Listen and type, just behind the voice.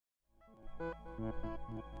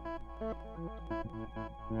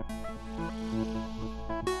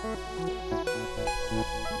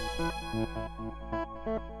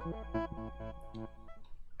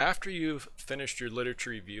After you've finished your literature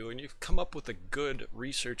review and you've come up with a good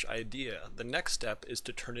research idea, the next step is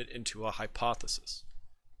to turn it into a hypothesis.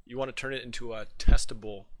 You want to turn it into a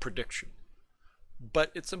testable prediction.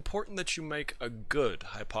 But it's important that you make a good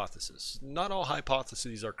hypothesis. Not all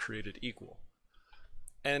hypotheses are created equal.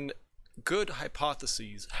 And good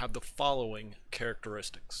hypotheses have the following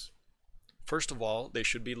characteristics. First of all, they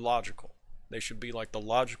should be logical. They should be like the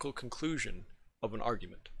logical conclusion of an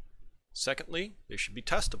argument. Secondly, they should be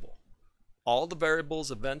testable. All the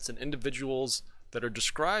variables, events, and individuals that are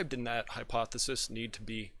described in that hypothesis need to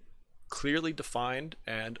be clearly defined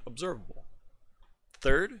and observable.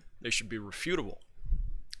 Third, they should be refutable.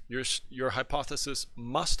 Your hypothesis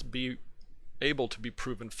must be able to be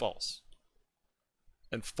proven false.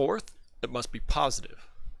 And fourth, it must be positive.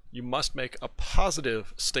 You must make a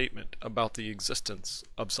positive statement about the existence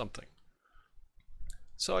of something.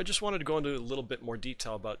 So I just wanted to go into a little bit more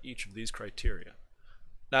detail about each of these criteria.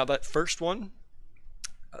 Now that first one,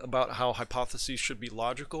 about how hypotheses should be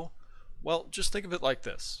logical, well, just think of it like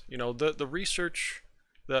this. You know, the research,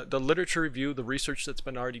 the literature review, the research that's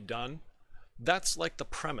been already done, that's like the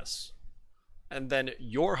premise. And then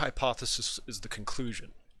your hypothesis is the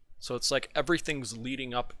conclusion. So it's like everything's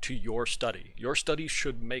leading up to your study. Your study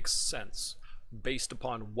should make sense based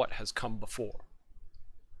upon what has come before.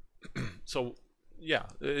 So yeah,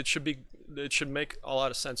 it should make a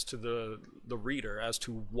lot of sense to the reader as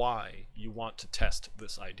to why you want to test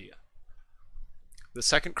this idea. The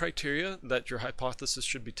second criteria, that your hypothesis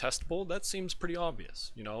should be testable, that seems pretty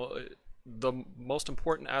obvious. You know, the most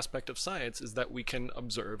important aspect of science is that we can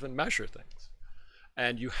observe and measure things.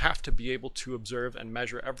 And you have to be able to observe and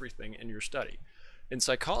measure everything in your study. In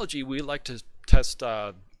psychology, we like to test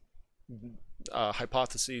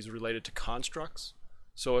hypotheses related to constructs.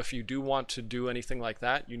 So if you do want to do anything like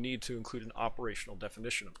that, you need to include an operational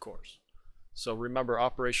definition, of course. So remember,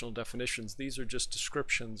 operational definitions, these are just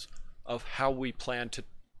descriptions of how we plan to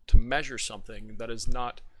measure something that is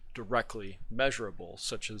not directly measurable,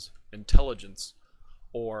 such as intelligence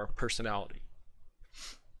or personality.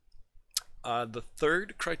 The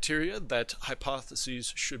third criteria, that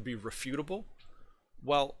hypotheses should be refutable,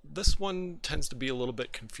 well, this one tends to be a little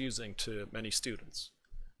bit confusing to many students.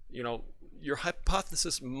 You know, your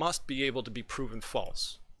hypothesis must be able to be proven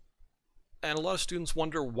false. And a lot of students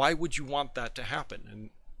wonder, why would you want that to happen? And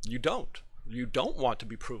you don't. You don't want to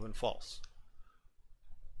be proven false.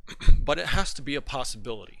 But it has to be a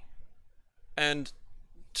possibility. And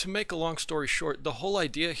to make a long story short, the whole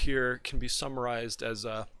idea here can be summarized as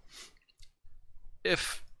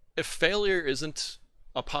if failure isn't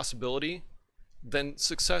a possibility, then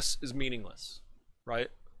success is meaningless, right?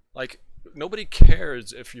 Like, nobody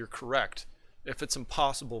cares if you're correct if it's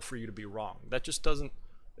impossible for you to be wrong. That just doesn't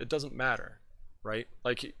matter, right?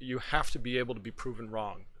 Like, you have to be able to be proven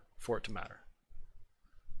wrong for it to matter.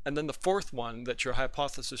 And then the fourth one, that your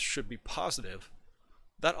hypothesis should be positive,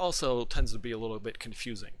 that also tends to be a little bit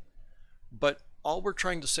confusing. But all we're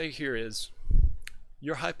trying to say here is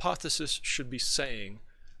your hypothesis should be saying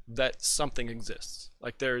that something exists.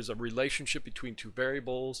 Like there's a relationship between two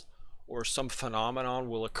variables, or some phenomenon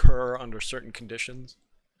will occur under certain conditions.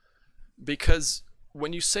 Because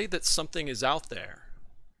when you say that something is out there,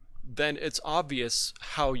 then it's obvious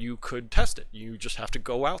how you could test it. You just have to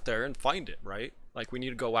go out there and find it, right? Like, we need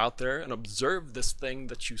to go out there and observe this thing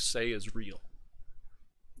that you say is real.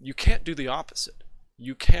 You can't do the opposite.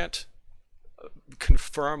 You can't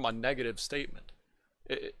confirm a negative statement.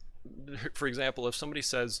 For example, if somebody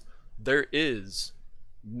says there is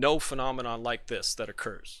no phenomenon like this that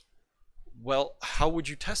occurs, well, how would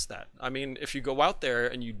you test that? I mean, if you go out there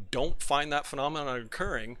and you don't find that phenomenon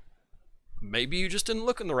occurring, maybe you just didn't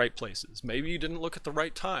look in the right places. Maybe you didn't look at the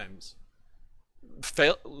right times.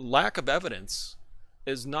 Lack of evidence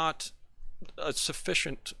is not a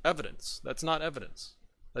sufficient evidence. That's not evidence.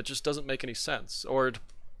 That just doesn't make any sense. Or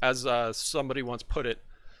as somebody once put it,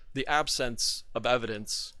 the absence of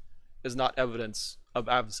evidence is not evidence of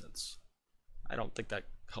absence. I don't think that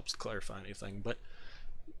helps clarify anything, but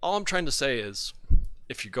all I'm trying to say is,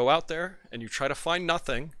 if you go out there and you try to find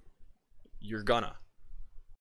nothing, you're gonna.